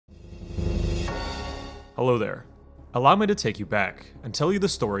Hello there. Allow me to take you back and tell you the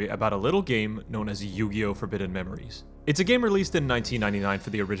story about a little game known as Yu-Gi-Oh! Forbidden Memories. It's a game released in 1999 for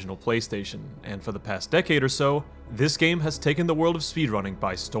the original PlayStation, and for the past decade or so, this game has taken the world of speedrunning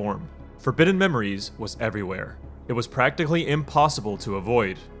by storm. Forbidden Memories was everywhere. It was practically impossible to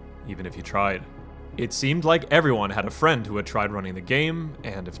avoid, even if you tried. It seemed like everyone had a friend who had tried running the game,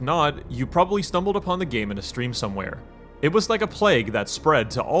 and if not, you probably stumbled upon the game in a stream somewhere. It was like a plague that spread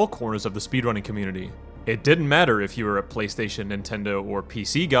to all corners of the speedrunning community. It didn't matter if you were a PlayStation, Nintendo, or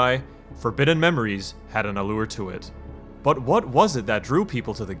PC guy, Forbidden Memories had an allure to it. But what was it that drew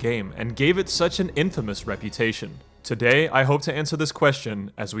people to the game and gave it such an infamous reputation? Today, I hope to answer this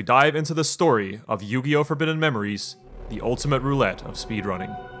question as we dive into the story of Yu-Gi-Oh! Forbidden Memories, the ultimate roulette of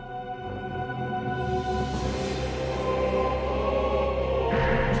speedrunning.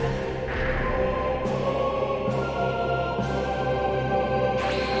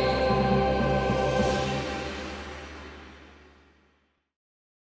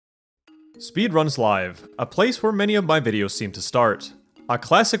 Speedruns Live, a place where many of my videos seem to start. A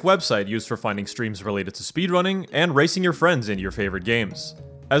classic website used for finding streams related to speedrunning and racing your friends into your favorite games.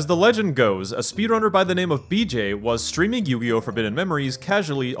 As the legend goes, a speedrunner by the name of BJ was streaming Yu-Gi-Oh! Forbidden Memories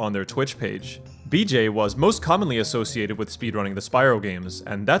casually on their Twitch page. BJ was most commonly associated with speedrunning the Spyro games,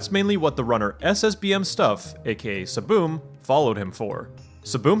 and that's mainly what the runner SSBM Stuff, aka Saboom, followed him for.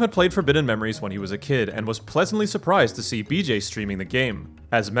 Saboom had played Forbidden Memories when he was a kid and was pleasantly surprised to see BJ streaming the game,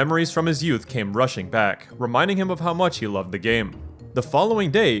 as memories from his youth came rushing back, reminding him of how much he loved the game. The following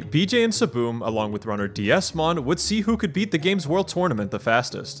day, BJ and Saboom, along with runner DSmon, would see who could beat the game's world tournament the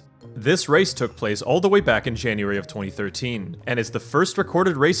fastest. This race took place all the way back in January of 2013, and is the first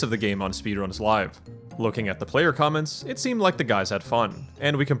recorded race of the game on Speedruns Live. Looking at the player comments, it seemed like the guys had fun,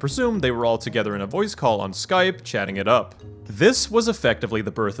 and we can presume they were all together in a voice call on Skype, chatting it up. This was effectively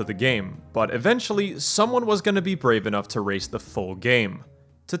the birth of the game, but eventually, someone was going to be brave enough to race the full game.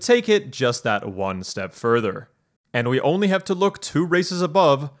 To take it just that one step further. And we only have to look 2 races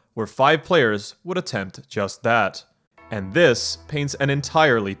above, where 5 players would attempt just that. And this paints an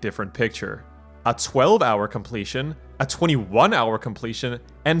entirely different picture. A 12-hour completion, a 21-hour completion,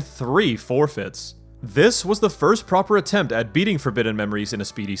 and 3 forfeits. This was the first proper attempt at beating Forbidden Memories in a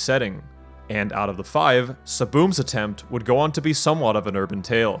speedy setting. And out of the 5, Saboom's attempt would go on to be somewhat of an urban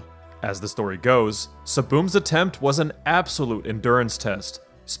tale. As the story goes, Saboom's attempt was an absolute endurance test,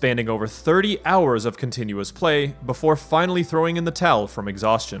 spanning over 30 hours of continuous play before finally throwing in the towel from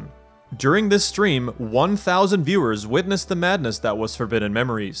exhaustion. During this stream, 1,000 viewers witnessed the madness that was Forbidden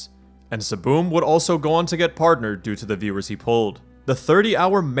Memories, and Saboom would also go on to get partnered due to the viewers he pulled. The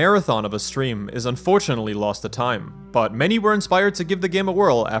 30-hour marathon of a stream is unfortunately lost to time, but many were inspired to give the game a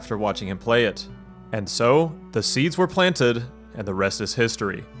whirl after watching him play it. And so, the seeds were planted, and the rest is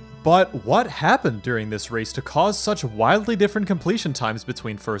history. But what happened during this race to cause such wildly different completion times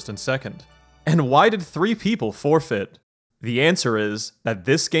between first and second? And why did 3 people forfeit? The answer is that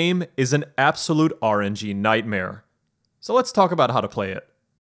this game is an absolute RNG nightmare. So let's talk about how to play it.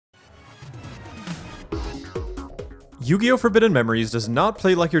 Yu-Gi-Oh! Forbidden Memories does not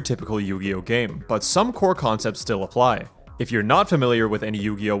play like your typical Yu-Gi-Oh! Game, but some core concepts still apply. If you're not familiar with any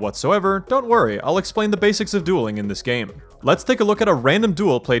Yu-Gi-Oh! Whatsoever, don't worry, I'll explain the basics of dueling in this game. Let's take a look at a random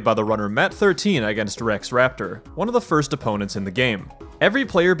duel played by the runner Matt13 against Rex Raptor, one of the first opponents in the game. Every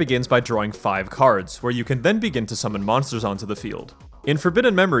player begins by drawing 5 cards, where you can then begin to summon monsters onto the field. In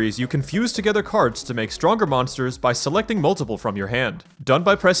Forbidden Memories, you can fuse together cards to make stronger monsters by selecting multiple from your hand, done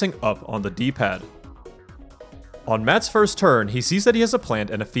by pressing up on the D-pad. On Matt's first turn, he sees that he has a plant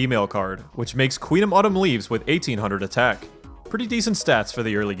and a female card, which makes Queen of Autumn Leaves with 1800 attack. Pretty decent stats for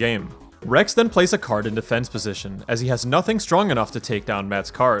the early game. Rex then plays a card in defense position, as he has nothing strong enough to take down Matt's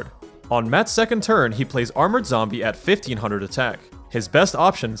card. On Matt's second turn, he plays Armored Zombie at 1500 attack, his best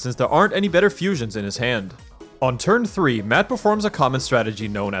option since there aren't any better fusions in his hand. On turn 3, Matt performs a common strategy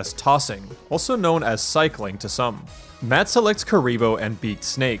known as tossing, also known as cycling to some. Matt selects Karibo and Beaked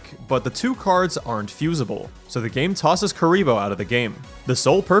Snake, but the 2 cards aren't fusible, so the game tosses Karibo out of the game. The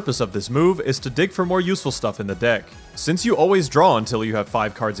sole purpose of this move is to dig for more useful stuff in the deck. Since you always draw until you have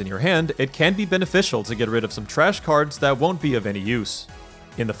 5 cards in your hand, it can be beneficial to get rid of some trash cards that won't be of any use.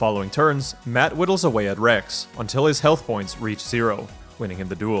 In the following turns, Matt whittles away at Rex, until his health points reach 0, winning him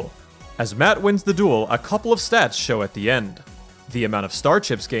the duel. As Matt wins the duel, a couple of stats show at the end. The amount of star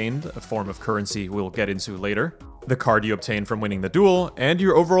chips gained, a form of currency we'll get into later, the card you obtained from winning the duel, and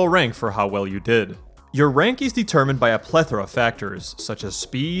your overall rank for how well you did. Your rank is determined by a plethora of factors, such as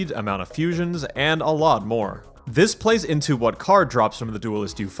speed, amount of fusions, and a lot more. This plays into what card drops from the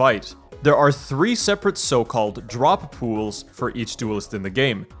duelist you fight. There are 3 separate so-called drop pools for each duelist in the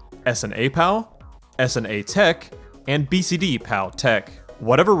game: S and A POW, SNA Tech, and BCD POW Tech.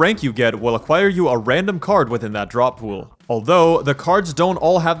 Whatever rank you get will acquire you a random card within that drop pool, although the cards don't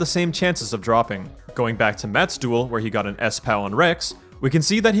all have the same chances of dropping. Going back to Matt's duel, where he got an S-POW on Rex, we can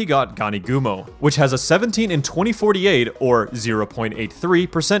see that he got Ganigumo, which has a 17 in 2048 or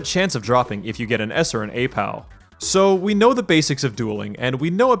 0.83% chance of dropping if you get an S or an A-POW. So we know the basics of dueling, and we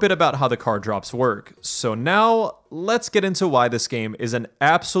know a bit about how the card drops work. So now, let's get into why this game is an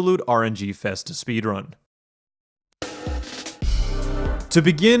absolute RNG fest to speedrun. To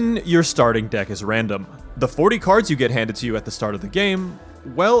begin, your starting deck is random. The 40 cards you get handed to you at the start of the game,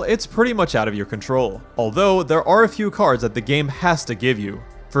 well, it's pretty much out of your control. Although, there are a few cards that the game has to give you.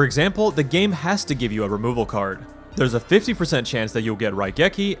 For example, the game has to give you a removal card. There's a 50% chance that you'll get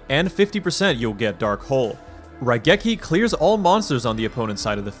Raigeki, and 50% you'll get Dark Hole. Raigeki clears all monsters on the opponent's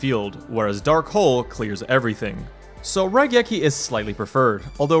side of the field, whereas Dark Hole clears everything. So Raigeki is slightly preferred,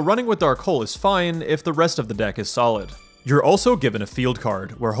 although running with Dark Hole is fine if the rest of the deck is solid. You're also given a field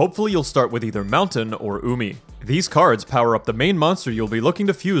card, where hopefully you'll start with either Mountain or Umi. These cards power up the main monster you'll be looking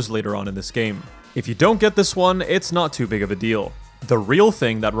to fuse later on in this game. If you don't get this one, it's not too big of a deal. The real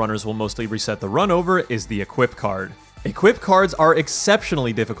thing that runners will mostly reset the run over is the Equip card. Equip cards are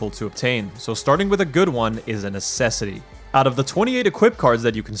exceptionally difficult to obtain, so starting with a good one is a necessity. Out of the 28 Equip cards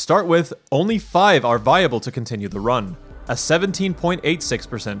that you can start with, only 5 are viable to continue the run, a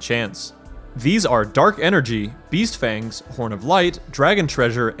 17.86% chance. These are Dark Energy, Beast Fangs, Horn of Light, Dragon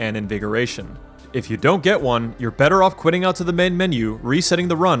Treasure, and Invigoration. If you don't get one, you're better off quitting out to the main menu, resetting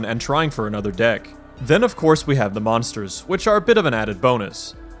the run, and trying for another deck. Then of course we have the monsters, which are a bit of an added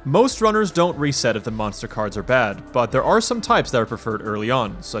bonus. Most runners don't reset if the monster cards are bad, but there are some types that are preferred early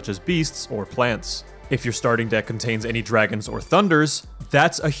on, such as beasts or plants. If your starting deck contains any dragons or thunders,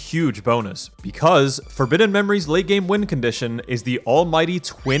 that's a huge bonus, because Forbidden Memory's late game win condition is the almighty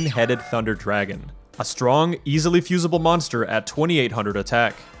twin-headed Thunder Dragon, a strong, easily fusible monster at 2800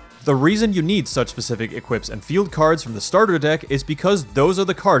 attack. The reason you need such specific equips and field cards from the starter deck is because those are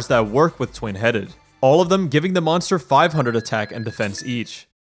the cards that work with twin-headed, all of them giving the monster 500 attack and defense each.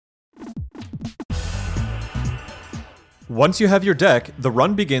 Once you have your deck, the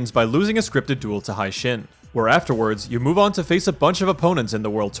run begins by losing a scripted duel to Hai Shin, where afterwards you move on to face a bunch of opponents in the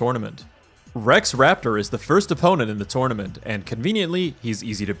World Tournament. Rex Raptor is the first opponent in the tournament, and conveniently, he's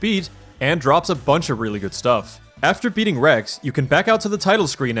easy to beat and drops a bunch of really good stuff. After beating Rex, you can back out to the title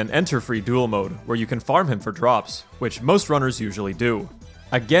screen and enter free duel mode, where you can farm him for drops, which most runners usually do.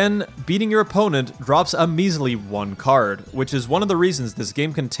 Again, beating your opponent drops a measly 1 card, which is one of the reasons this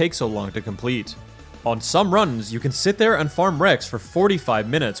game can take so long to complete. On some runs, you can sit there and farm Rex for 45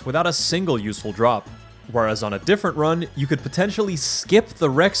 minutes without a single useful drop, whereas on a different run, you could potentially skip the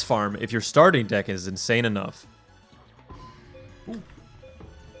Rex farm if your starting deck is insane enough.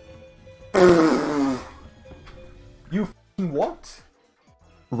 You f***ing what?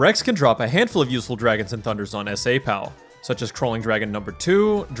 Rex can drop a handful of useful dragons and thunders on SA POW, such as Crawling Dragon number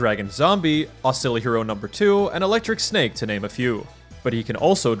 2, Dragon Zombie, Auxiliary Hero number 2, and Electric Snake to name a few. But he can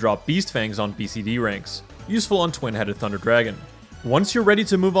also drop Beast Fangs on BCD ranks, useful on Twin-Headed Thunder Dragon. Once you're ready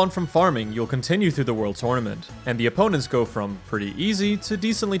to move on from farming, you'll continue through the World Tournament, and the opponents go from pretty easy to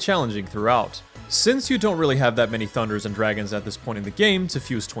decently challenging throughout. Since you don't really have that many Thunders and Dragons at this point in the game to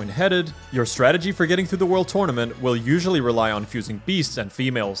fuse Twin-Headed, your strategy for getting through the World Tournament will usually rely on fusing beasts and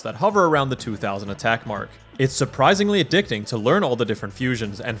females that hover around the 2000 attack mark. It's surprisingly addicting to learn all the different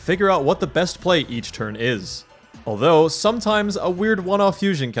fusions and figure out what the best play each turn is. Although, sometimes a weird one-off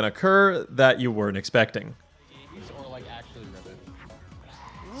fusion can occur that you weren't expecting.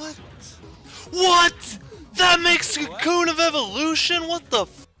 What? What? That makes Cocoon of Evolution? What the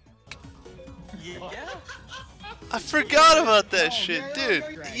f***? Yeah? I forgot about that shit, dude.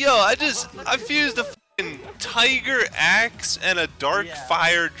 Yo, I fused a f***ing Tiger Axe and a Dark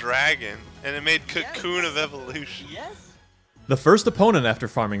Fire Dragon, and it made Cocoon of Evolution. The first opponent after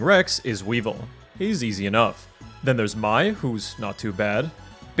farming Rex is Weevil. He's easy enough. Then there's Mai, who's not too bad.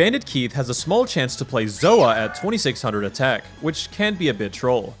 Bandit Keith has a small chance to play Zoa at 2600 attack, which can be a bit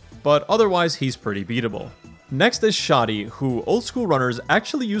troll, but otherwise he's pretty beatable. Next is Shoddy, who old school runners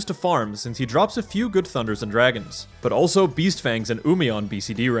actually used to farm since he drops a few good Thunders and Dragons, but also Beast Fangs and Umi on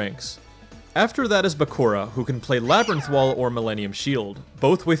BCD ranks. After that is Bakura, who can play Labyrinth Wall or Millennium Shield,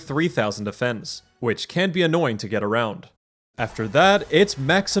 both with 3000 defense, which can be annoying to get around. After that, it's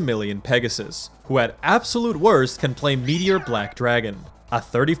Maximilian Pegasus, who at absolute worst can play Meteor Black Dragon, a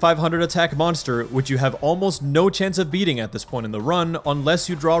 3500 attack monster which you have almost no chance of beating at this point in the run unless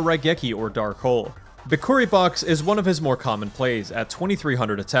you draw Raigeki or Dark Hole. Bikuri Box is one of his more common plays at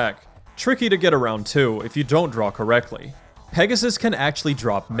 2300 attack, tricky to get around too if you don't draw correctly. Pegasus can actually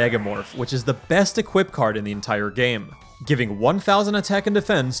drop Megamorph, which is the best equip card in the entire game, giving 1000 attack and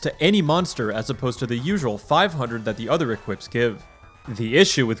defense to any monster as opposed to the usual 500 that the other equips give. The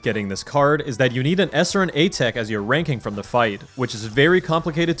issue with getting this card is that you need an S or an A tech as your ranking from the fight, which is very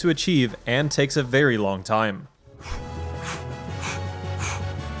complicated to achieve and takes a very long time.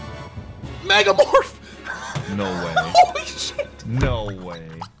 Megamorph! No way. Holy shit! No way.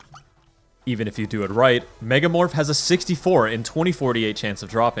 Even if you do it right, Megamorph has a 64 in 2048 chance of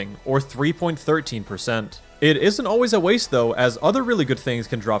dropping, or 3.13%. It isn't always a waste though, as other really good things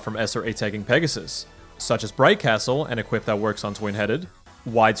can drop from S or A tagging Pegasus, such as Bright Castle, an equip that works on Twin-Headed,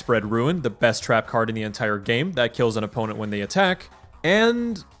 Widespread Ruin, the best trap card in the entire game that kills an opponent when they attack,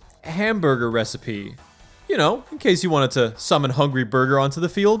 and Hamburger Recipe. You know, in case you wanted to summon Hungry Burger onto the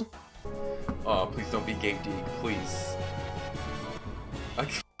field. Oh, please don't be Game Dig, please. I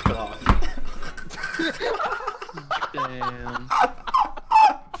can f*** off. Damn.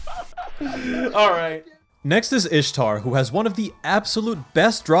 Alright. Next is Ishtar, who has one of the absolute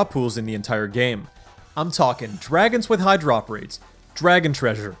best drop pools in the entire game. I'm talking dragons with high drop rates, Dragon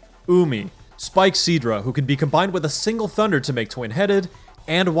Treasure, Umi, Spike Seadra, who can be combined with a single Thunder to make Twin-Headed,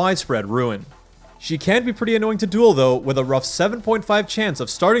 and Widespread Ruin. She can be pretty annoying to duel though, with a rough 7.5 chance of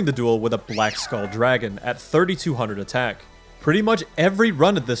starting the duel with a Black Skull Dragon at 3200 attack. Pretty much every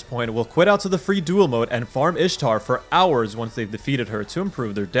run at this point will quit out to the free duel mode and farm Ishtar for hours once they've defeated her to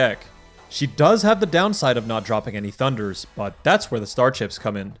improve their deck. She does have the downside of not dropping any Thunders, but that's where the star chips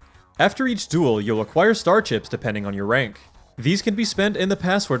come in. After each duel, you'll acquire star chips depending on your rank. These can be spent in the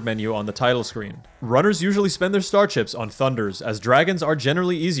password menu on the title screen. Runners usually spend their star chips on Thunders, as dragons are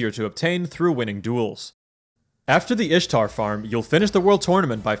generally easier to obtain through winning duels. After the Ishtar farm, you'll finish the World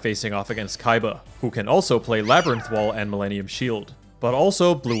Tournament by facing off against Kaiba, who can also play Labyrinth Wall and Millennium Shield, but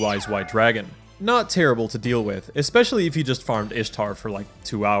also Blue Eyes White Dragon. Not terrible to deal with, especially if you just farmed Ishtar for like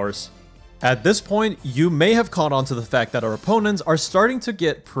 2 hours. At this point, you may have caught on to the fact that our opponents are starting to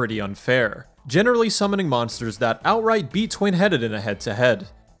get pretty unfair, generally summoning monsters that outright beat Twin-Headed in a head-to-head.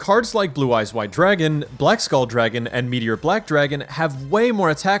 Cards like Blue Eyes White Dragon, Black Skull Dragon, and Meteor Black Dragon have way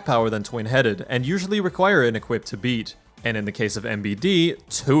more attack power than Twin-Headed, and usually require an equip to beat, and in the case of MBD,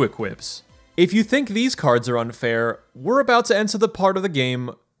 2 equips. If you think these cards are unfair, we're about to enter the part of the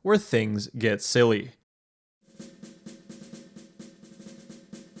game where things get silly.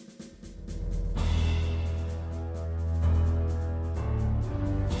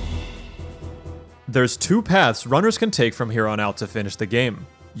 There's 2 paths runners can take from here on out to finish the game.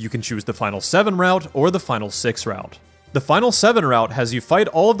 You can choose the Final 7 route or the Final 6 route. The Final 7 route has you fight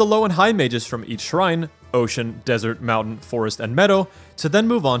all of the low and high mages from each shrine, ocean, desert, mountain, forest, and meadow, to then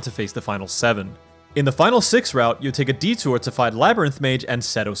move on to face the Final 7. In the Final 6 route, you take a detour to fight Labyrinth Mage and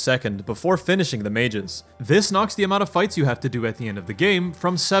Seto second before finishing the mages. This knocks the amount of fights you have to do at the end of the game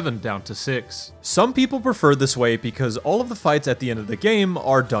from 7 down to 6. Some people prefer this way because all of the fights at the end of the game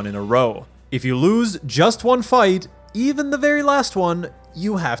are done in a row. If you lose just one fight, even the very last one,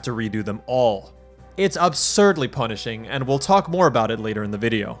 you have to redo them all. It's absurdly punishing, and we'll talk more about it later in the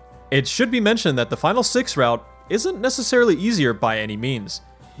video. It should be mentioned that the Final 6 route isn't necessarily easier by any means.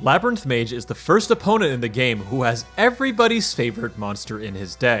 Labyrinth Mage is the first opponent in the game who has everybody's favorite monster in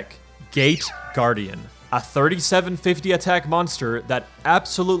his deck, Gate Guardian, a 3750 attack monster that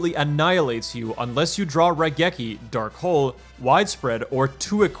absolutely annihilates you unless you draw Raigeki, Dark Hole, Widespread, or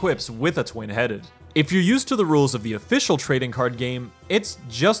 2 equips with a Twin-Headed. If you're used to the rules of the official trading card game, it's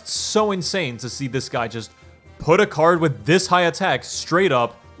just so insane to see this guy just put a card with this high attack straight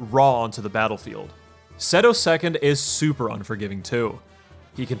up raw onto the battlefield. Seto second is super unforgiving too.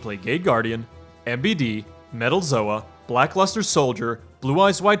 He can play Gate Guardian, MBD, Metal Zoa, Blackluster Soldier, Blue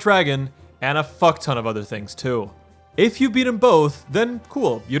Eyes White Dragon, and a fuck ton of other things too. If you beat them both, then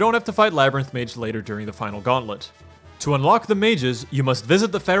cool, you don't have to fight Labyrinth Mage later during the final gauntlet. To unlock the mages, you must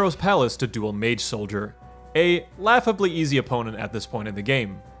visit the Pharaoh's Palace to duel Mage Soldier, a laughably easy opponent at this point in the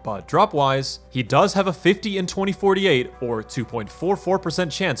game, but drop-wise, he does have a 50 in 2048 or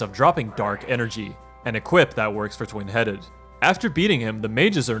 2.44% chance of dropping Dark Energy, an equip that works for Twin-Headed. After beating him, the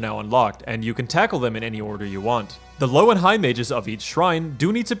mages are now unlocked, and you can tackle them in any order you want. The low and high mages of each shrine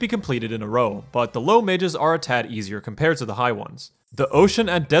do need to be completed in a row, but the low mages are a tad easier compared to the high ones. The ocean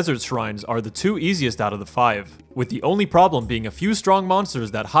and desert shrines are the 2 easiest out of the 5, with the only problem being a few strong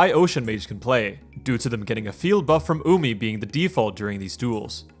monsters that high ocean mage can play, due to them getting a field buff from Umi being the default during these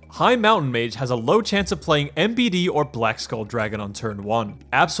duels. High Mountain Mage has a low chance of playing MBD or Black Skull Dragon on turn 1.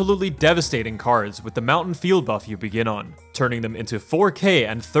 Absolutely devastating cards with the Mountain field buff you begin on, turning them into 4k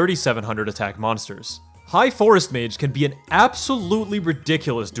and 3700 attack monsters. High Forest Mage can be an absolutely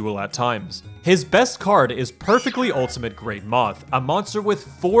ridiculous duel at times. His best card is Perfectly Ultimate Great Moth, a monster with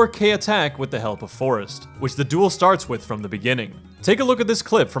 4k attack with the help of Forest, which the duel starts with from the beginning. Take a look at this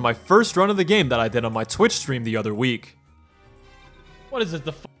clip from my first run of the game that I did on my Twitch stream the other week. What is this,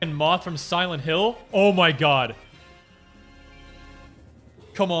 the fucking moth from Silent Hill? Oh my god.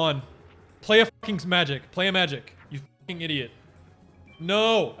 Come on. Play a fucking magic. Play a magic. You fucking idiot.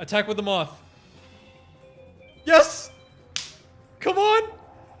 No! Attack with the moth. Yes! Come on!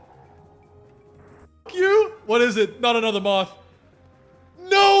 Fuck you! What is it? Not another moth.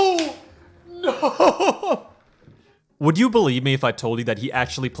 No! No! Would you believe me if I told you that he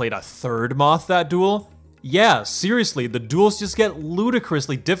actually played a third moth that duel? Yeah, seriously, the duels just get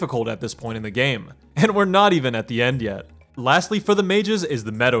ludicrously difficult at this point in the game. And we're not even at the end yet. Lastly for the mages is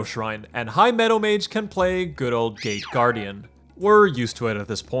the Meadow Shrine, and High Meadow Mage can play good old Gate Guardian. We're used to it at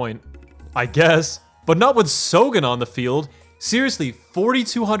this point. I guess. But not with Sogan on the field. Seriously,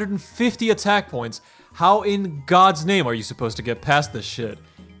 4,250 attack points. How in God's name are you supposed to get past this shit?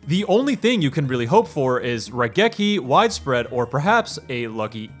 The only thing you can really hope for is Raigeki, Widespread, or perhaps a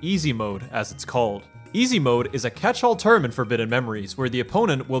lucky Easy Mode, as it's called. Easy Mode is a catch-all term in Forbidden Memories, where the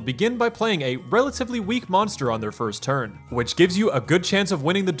opponent will begin by playing a relatively weak monster on their first turn, which gives you a good chance of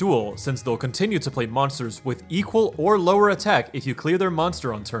winning the duel, since they'll continue to play monsters with equal or lower attack if you clear their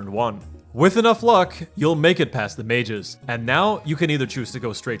monster on turn 1. With enough luck, you'll make it past the mages, and now you can either choose to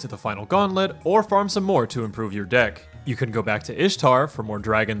go straight to the final gauntlet, or farm some more to improve your deck. You can go back to Ishtar for more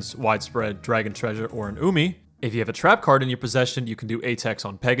dragons, Widespread, Dragon Treasure, or an Umi. If you have a trap card in your possession, you can do Atex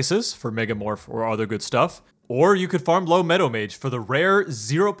on Pegasus for Megamorph or other good stuff. Or you could farm Low Meadow Mage for the rare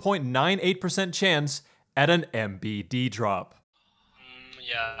 0.98% chance at an MBD drop.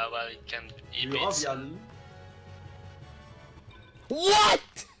 Yeah, well, it can be bits.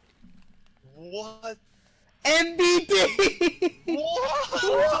 What? What? MBD!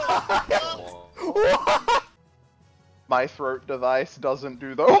 What? My throat device doesn't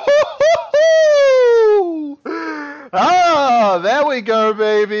do the. Ah, there we go,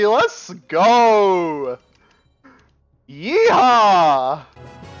 baby. Let's go. Yeehaw!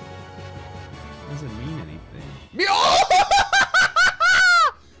 Doesn't mean anything. Me. Oh!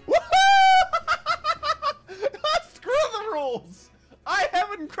 Screw the rules. I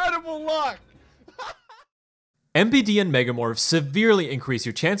have incredible luck. MBD and Megamorph severely increase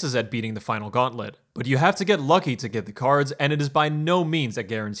your chances at beating the final gauntlet, but you have to get lucky to get the cards, and it is by no means a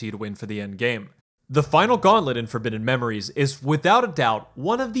guaranteed win for the end game. The final gauntlet in Forbidden Memories is without a doubt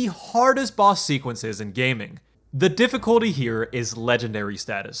one of the hardest boss sequences in gaming. The difficulty here is legendary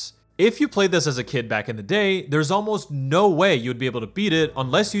status. If you played this as a kid back in the day, there's almost no way you'd be able to beat it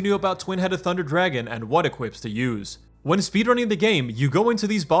unless you knew about Twin-Headed Thunder Dragon and what equips to use. When speedrunning the game, you go into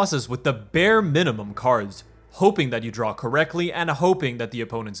these bosses with the bare minimum cards, hoping that you draw correctly and hoping that the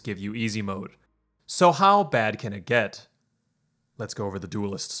opponents give you easy mode. So how bad can it get? Let's go over the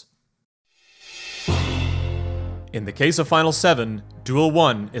duelists. In the case of Final 7, Duel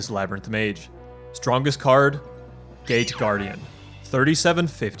 1 is Labyrinth Mage. Strongest card, Gate Guardian,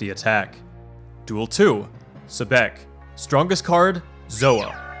 3750 attack. Duel 2, Sebek. Strongest card,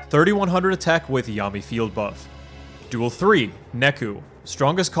 Zoa, 3100 attack with Yami field buff. Duel 3, Neku.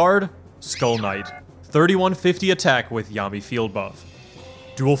 Strongest card, Skull Knight, 3150 attack with Yami field buff.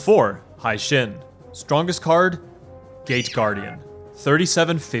 Duel 4, Hai Shin. Strongest card, Gate Guardian,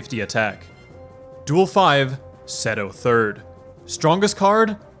 3750 attack. Duel 5, Seto 3rd. Strongest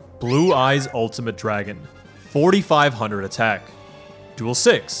card, Blue Eyes Ultimate Dragon, 4500 attack. Duel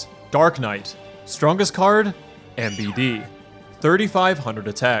 6, Dark Knight. Strongest card, MBD, 3500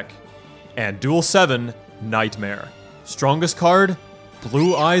 attack. And Duel 7, Nightmare. Strongest card,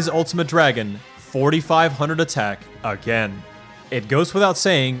 Blue Eyes Ultimate Dragon, 4500 attack again. It goes without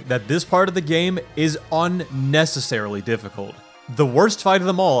saying that this part of the game is unnecessarily difficult. The worst fight of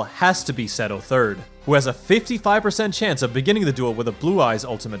them all has to be Seto 3rd, who has a 55% chance of beginning the duel with a Blue Eyes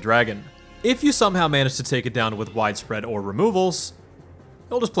Ultimate Dragon. If you somehow manage to take it down with Widespread or removals,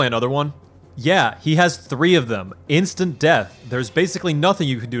 he'll just play another one. Yeah, he has 3 of them. Instant death. There's basically nothing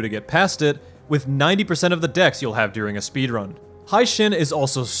you can do to get past it, with 90% of the decks you'll have during a speedrun. Hai Shin is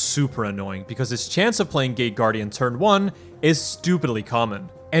also super annoying because his chance of playing Gate Guardian turn 1 is stupidly common.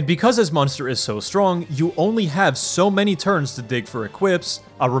 And because his monster is so strong, you only have so many turns to dig for equips,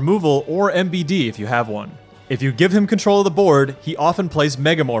 a removal, or MBD if you have one. If you give him control of the board, he often plays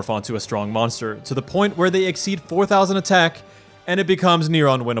Megamorph onto a strong monster, to the point where they exceed 4000 attack, and it becomes near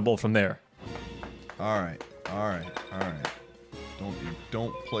unwinnable from there. Alright.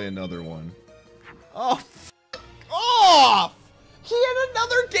 Don't play another one. Oh, f off! He had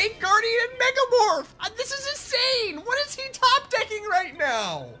another Gate Guardian and Megamorph! This is insane! What is he top decking right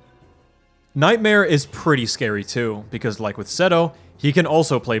now? Nightmare is pretty scary too, because like with Seto, he can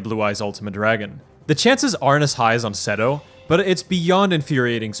also play Blue Eyes Ultimate Dragon. The chances aren't as high as on Seto, but it's beyond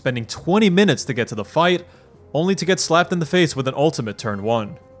infuriating spending 20 minutes to get to the fight, only to get slapped in the face with an ultimate turn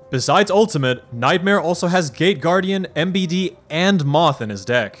 1. Besides ultimate, Nightmare also has Gate Guardian, MBD, and Moth in his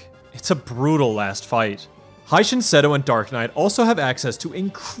deck. It's a brutal last fight. Haishin, Seto, and Dark Knight also have access to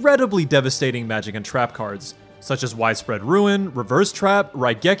incredibly devastating magic and trap cards, such as Widespread Ruin, Reverse Trap,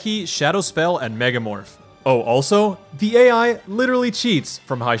 Raigeki, Shadow Spell, and Megamorph. Oh, also, the AI literally cheats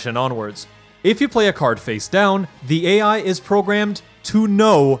from Haishin onwards. If you play a card face down, the AI is programmed to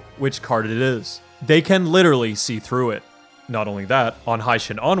know which card it is. They can literally see through it. Not only that, on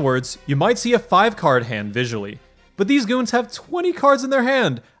Haishin onwards, you might see a 5-card hand visually, but these goons have 20 cards in their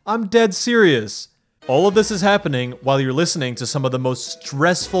hand. I'm dead serious. All of this is happening while you're listening to some of the most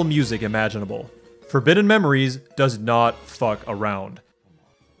stressful music imaginable. Forbidden Memories does not fuck around.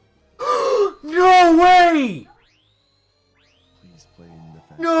 No way! Please play in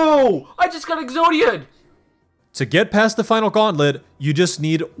the No! I just got Exodia'd! To get past the final gauntlet, you just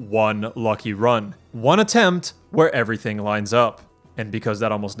need one lucky run. One attempt where everything lines up. And because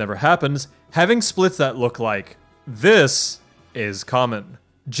that almost never happens, having splits that look like this is common.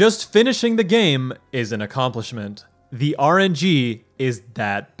 Just finishing the game is an accomplishment. The RNG is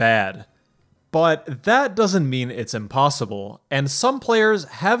that bad. But that doesn't mean it's impossible, and some players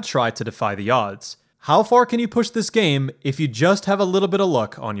have tried to defy the odds. How far can you push this game if you just have a little bit of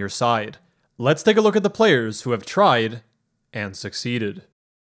luck on your side? Let's take a look at the players who have tried and succeeded.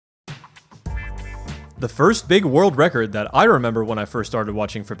 The first big world record that I remember when I first started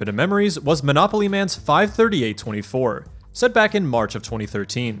watching Forbidden Memories was Monopoly Man's 538.24, set back in March of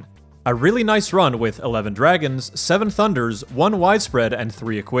 2013. A really nice run with 11 dragons, 7 thunders, 1 widespread, and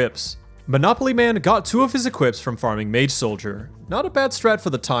 3 equips. Monopoly Man got 2 of his equips from farming Mage Soldier. Not a bad strat for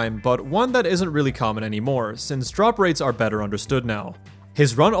the time, but one that isn't really common anymore, since drop rates are better understood now.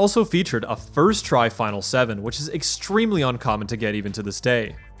 His run also featured a first try Final 7, which is extremely uncommon to get even to this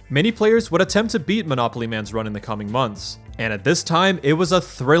day. Many players would attempt to beat Monopoly Man's run in the coming months, and at this time, it was a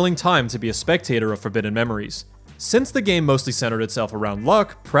thrilling time to be a spectator of Forbidden Memories. Since the game mostly centered itself around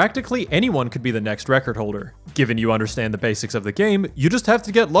luck, practically anyone could be the next record holder. Given you understand the basics of the game, you just have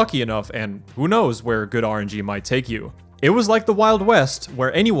to get lucky enough, and who knows where good RNG might take you. It was like the Wild West,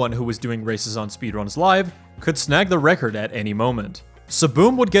 where anyone who was doing races on speedruns live could snag the record at any moment.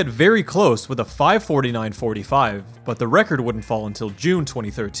 Saboom would get very close with a 549.45, but the record wouldn't fall until June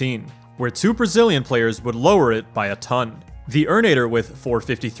 2013, where 2 Brazilian players would lower it by a ton. The Urnator with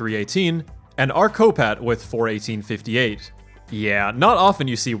 453.18, and Arcopat with 418.58. Yeah, not often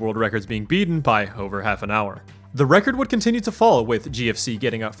you see world records being beaten by over half an hour. The record would continue to fall with GFC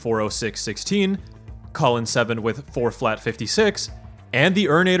getting a 406.16, Colin 7 with 4 flat 56, and the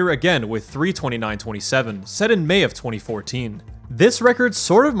Urnator again with 329.27, set in May of 2014. This record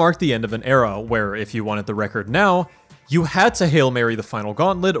sort of marked the end of an era where if you wanted the record now, you had to Hail Mary the final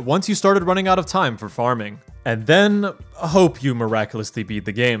gauntlet once you started running out of time for farming. And then, hope you miraculously beat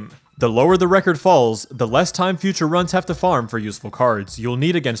the game. The lower the record falls, the less time future runs have to farm for useful cards you'll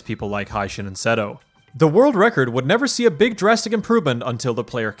need against people like Haishin and Seto. The world record would never see a big drastic improvement until the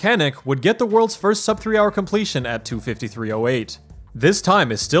player Kanik would get the world's first sub 3 hour completion at 2:53:08. This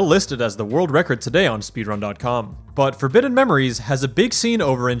time is still listed as the world record today on speedrun.com. But Forbidden Memories has a big scene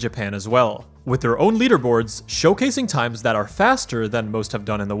over in Japan as well, with their own leaderboards showcasing times that are faster than most have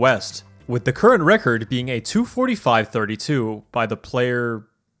done in the West, with the current record being a 2:45:32 by the player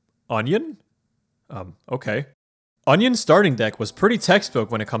Onion? Okay. Onion's starting deck was pretty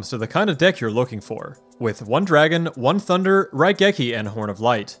textbook when it comes to the kind of deck you're looking for, with 1 dragon, 1 thunder, Raigeki, and Horn of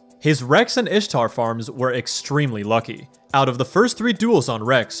Light. His Rex and Ishtar farms were extremely lucky. Out of the first 3 duels on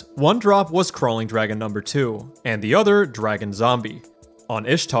Rex, 1 drop was Crawling Dragon number 2, and the other Dragon Zombie. On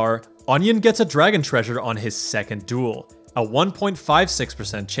Ishtar, Onion gets a Dragon Treasure on his second duel, a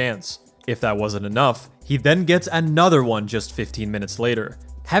 1.56% chance. If that wasn't enough, he then gets another one just 15 minutes later.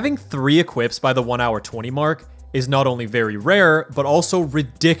 Having 3 equips by the 1 hour 20 mark is not only very rare, but also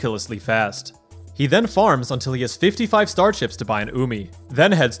ridiculously fast. He then farms until he has 55 starships to buy an Umi,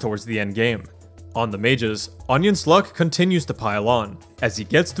 then heads towards the end game. On the mages, Onion's luck continues to pile on, as he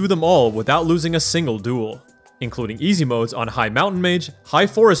gets through them all without losing a single duel, including easy modes on High Mountain Mage, High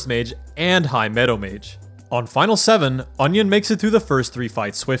Forest Mage, and High Meadow Mage. On Final 7, Onion makes it through the first 3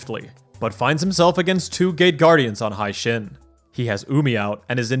 fights swiftly, but finds himself against 2 Gate Guardians on High Shin. He has Umi out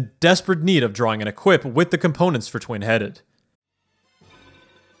and is in desperate need of drawing an equip with the components for Twin-Headed.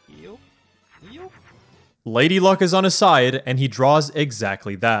 Lady Luck is on his side, and he draws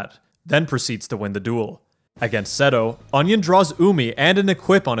exactly that, then proceeds to win the duel. Against Seto, Onion draws Umi and an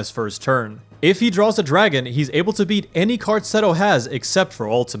equip on his first turn. If he draws a dragon, he's able to beat any card Seto has except for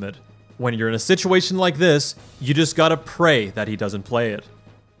ultimate. When you're in a situation like this, you just gotta pray that he doesn't play it.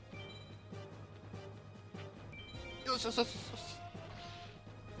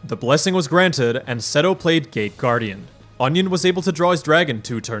 The blessing was granted, and Seto played Gate Guardian. Onion was able to draw his dragon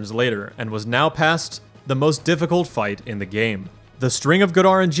 2 turns later, and was now past the most difficult fight in the game. The string of good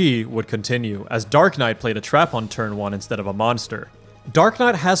RNG would continue, as Dark Knight played a trap on turn 1 instead of a monster. Dark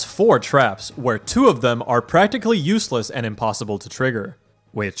Knight has 4 traps, where 2 of them are practically useless and impossible to trigger.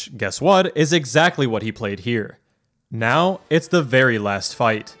 Which, guess what, is exactly what he played here. Now, it's the very last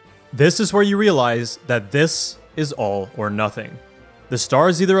fight. This is where you realize that this is all or nothing. The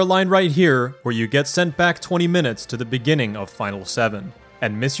stars either align right here, or you get sent back 20 minutes to the beginning of Final 7,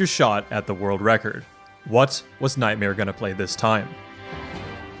 and miss your shot at the world record. What was Nightmare gonna play this time?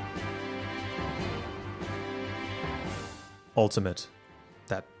 Ultimate.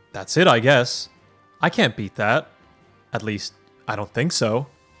 That's it, I guess. I can't beat that. At least, I don't think so.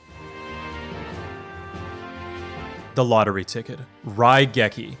 The lottery ticket.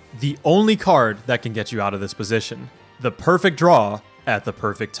 Raigeki. The only card that can get you out of this position. The perfect draw at the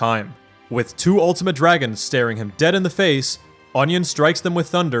perfect time. With 2 ultimate dragons staring him dead in the face, Onion strikes them with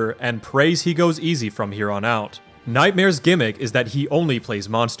thunder and prays he goes easy from here on out. Nightmare's gimmick is that he only plays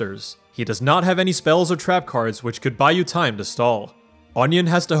monsters. He does not have any spells or trap cards which could buy you time to stall. Onion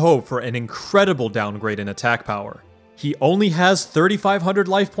has to hope for an incredible downgrade in attack power. He only has 3,500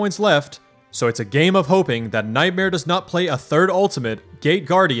 life points left, so it's a game of hoping that Nightmare does not play a 3rd ultimate, Gate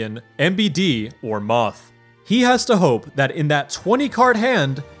Guardian, MBD, or Moth. He has to hope that in that 20 card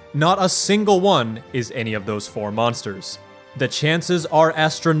hand, not a single one is any of those 4 monsters. The chances are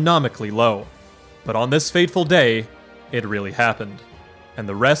astronomically low. But on this fateful day, it really happened. And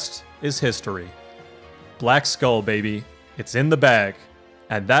the rest is history. Black Skull, baby. It's in the bag.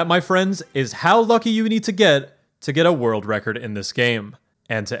 And that, my friends, is how lucky you need to get a world record in this game.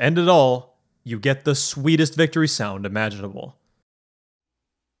 And to end it all, you get the sweetest victory sound imaginable.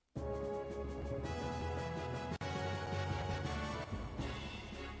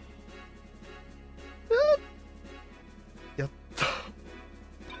 Yep.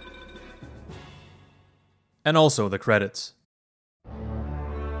 And also the credits.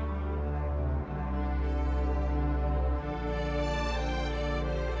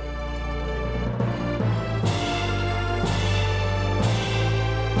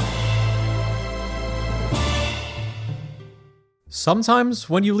 Sometimes,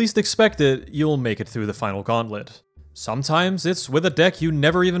 when you least expect it, you'll make it through the final gauntlet. Sometimes it's with a deck you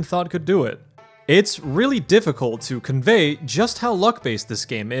never even thought could do it. It's really difficult to convey just how luck-based this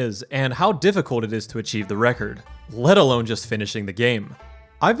game is, and how difficult it is to achieve the record, let alone just finishing the game.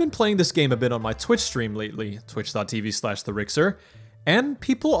 I've been playing this game a bit on my Twitch stream lately, twitch.tv/ThaRixer, and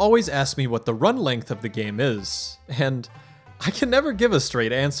people always ask me what the run length of the game is, and I can never give a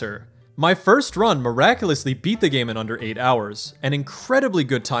straight answer. My first run miraculously beat the game in under 8 hours, an incredibly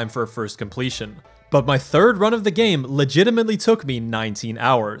good time for a first completion. But my 3rd run of the game legitimately took me 19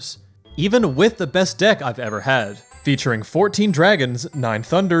 hours. Even with the best deck I've ever had, featuring 14 dragons, 9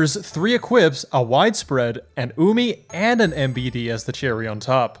 thunders, 3 equips, a widespread, an Umi, and an MBD as the cherry on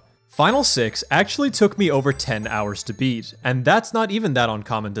top. Final 6 actually took me over 10 hours to beat, and that's not even that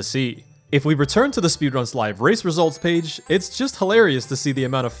uncommon to see. If we return to the Speedruns Live race results page, it's just hilarious to see the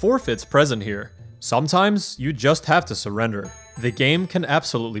amount of forfeits present here. Sometimes, you just have to surrender. The game can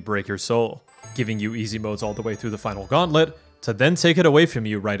absolutely break your soul, giving you easy modes all the way through the final gauntlet, to then take it away from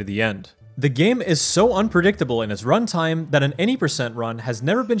you right at the end. The game is so unpredictable in its runtime that an any % run has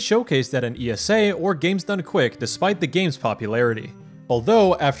never been showcased at an ESA or Games Done Quick despite the game's popularity.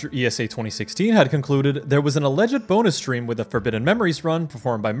 Although, after ESA 2016 had concluded, there was an alleged bonus stream with a Forbidden Memories run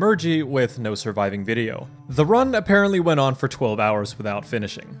performed by Mergy with no surviving video. The run apparently went on for 12 hours without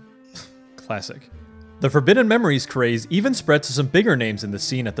finishing. Classic. The Forbidden Memories craze even spread to some bigger names in the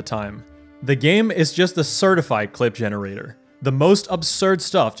scene at the time. The game is just a certified clip generator. The most absurd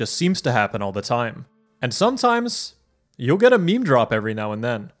stuff just seems to happen all the time. And sometimes, you'll get a meme drop every now and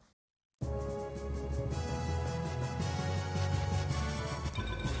then.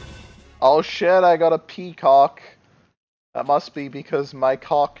 Oh shit, I got a peacock. That must be because my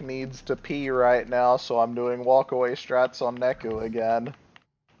cock needs to pee right now, so I'm doing walkaway strats on Neku again.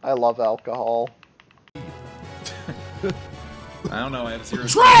 I love alcohol. I don't know, I have 0.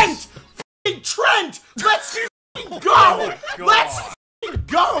 Trent! F***ing Trent! Let's f***ing go! Oh Let's f***ing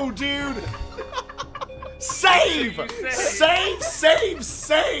go, dude! Save! Save, save,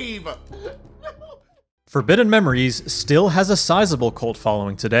 save! Forbidden Memories still has a sizable cult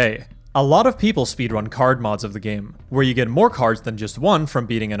following today. A lot of people speedrun card mods of the game, where you get more cards than just one from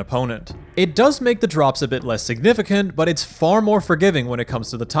beating an opponent. It does make the drops a bit less significant, but it's far more forgiving when it comes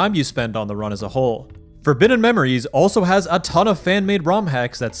to the time you spend on the run as a whole. Forbidden Memories also has a ton of fan-made ROM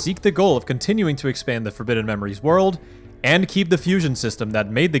hacks that seek the goal of continuing to expand the Forbidden Memories world and keep the fusion system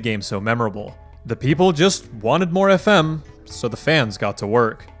that made the game so memorable. The people just wanted more FM, so the fans got to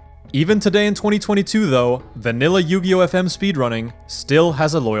work. Even today in 2022 though, vanilla Yu-Gi-Oh! FM speedrunning still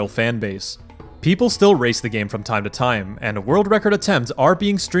has a loyal fan base. People still race the game from time to time, and world record attempts are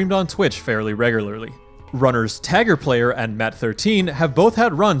being streamed on Twitch fairly regularly. Runners Tagerplayer and Matt13 have both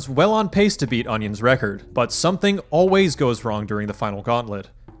had runs well on pace to beat Onion's record, but something always goes wrong during the final gauntlet.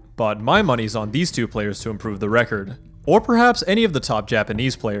 But my money's on these two players to improve the record. Or perhaps any of the top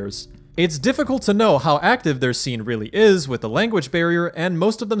Japanese players. It's difficult to know how active their scene really is with the language barrier and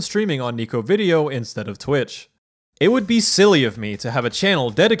most of them streaming on Nico Video instead of Twitch. It would be silly of me to have a channel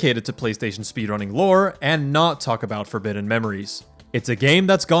dedicated to PlayStation speedrunning lore and not talk about Forbidden Memories. It's a game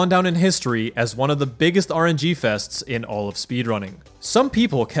that's gone down in history as one of the biggest RNG fests in all of speedrunning. Some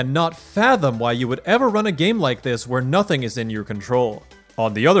people cannot fathom why you would ever run a game like this where nothing is in your control.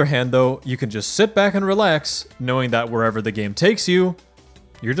 On the other hand though, you can just sit back and relax, knowing that wherever the game takes you,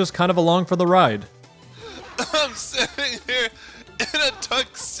 you're just kind of along for the ride. I'm sitting here in a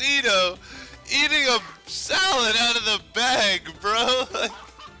tuxedo, eating a salad out of the bag, bro.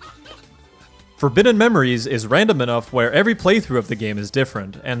 Forbidden Memories is random enough where every playthrough of the game is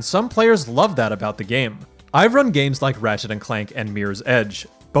different, and some players love that about the game. I've run games like Ratchet & Clank and Mirror's Edge,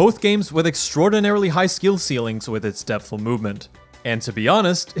 both games with extraordinarily high skill ceilings with its depthful movement. And to be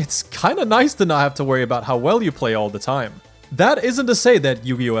honest, it's kinda nice to not have to worry about how well you play all the time. That isn't to say that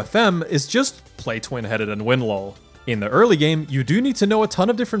Yu-Gi-Oh! FM is just play twin-headed and win lol. In the early game, you do need to know a ton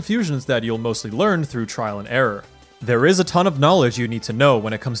of different fusions that you'll mostly learn through trial and error. There is a ton of knowledge you need to know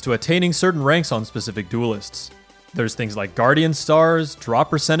when it comes to attaining certain ranks on specific duelists. There's things like Guardian Stars, drop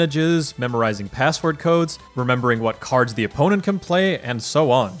percentages, memorizing password codes, remembering what cards the opponent can play, and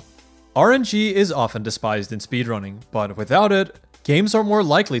so on. RNG is often despised in speedrunning, but without it, games are more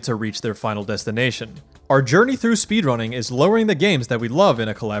likely to reach their final destination. Our journey through speedrunning is lowering the games that we love in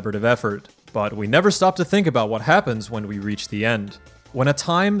a collaborative effort, but we never stop to think about what happens when we reach the end, when a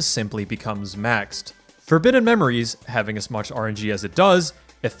time simply becomes maxed. Forbidden Memories, having as much RNG as it does,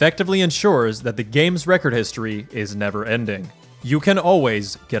 effectively ensures that the game's record history is never ending. You can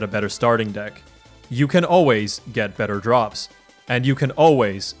always get a better starting deck. You can always get better drops. And you can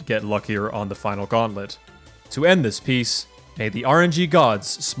always get luckier on the final gauntlet. To end this piece, may the RNG gods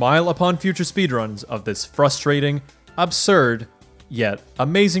smile upon future speedruns of this frustrating, absurd, yet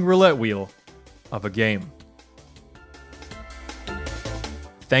amazing roulette wheel of a game.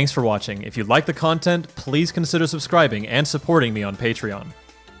 Thanks for watching. If you like the content, please consider subscribing and supporting me on Patreon.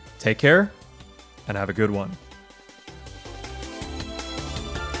 Take care, and have a good one.